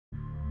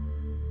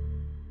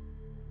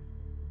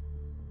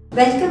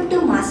Welcome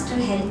to Master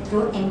Health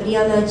through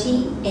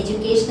Embryology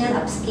Educational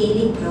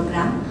Upscaling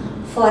Program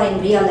for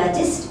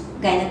Embryologist,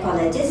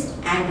 Gynecologist,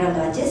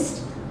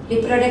 Andrologist,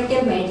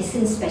 Reproductive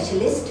Medicine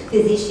Specialist,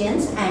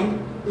 Physicians and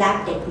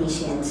Lab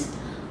Technicians.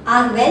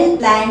 Our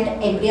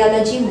well-planned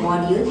embryology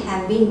module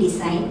have been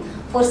designed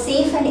for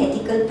safe and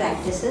ethical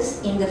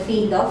practices in the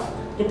field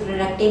of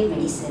reproductive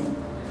medicine.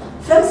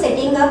 From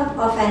setting up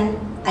of an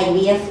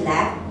IVF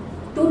lab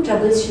to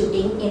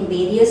troubleshooting in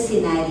various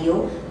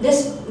scenarios,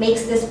 this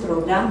makes this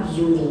program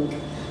unique.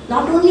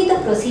 Not only the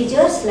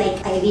procedures like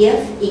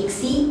IVF,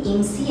 ICSI,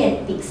 IMSI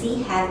and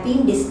PICSI have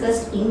been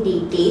discussed in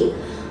detail,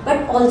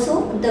 but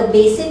also the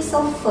basics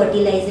of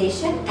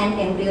fertilization and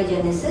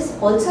embryogenesis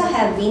also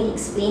have been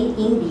explained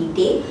in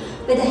detail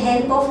with the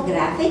help of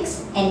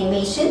graphics,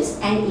 animations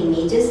and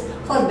images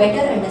for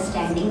better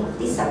understanding of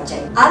the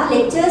subject. Our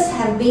lectures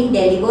have been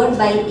delivered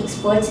by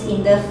experts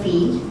in the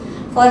field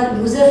for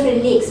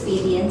user-friendly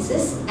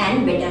experiences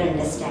and better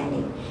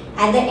understanding.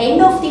 At the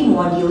end of the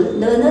module,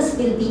 learners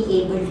will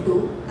be able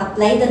to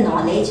apply the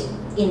knowledge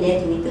in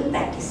their clinical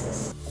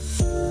practices.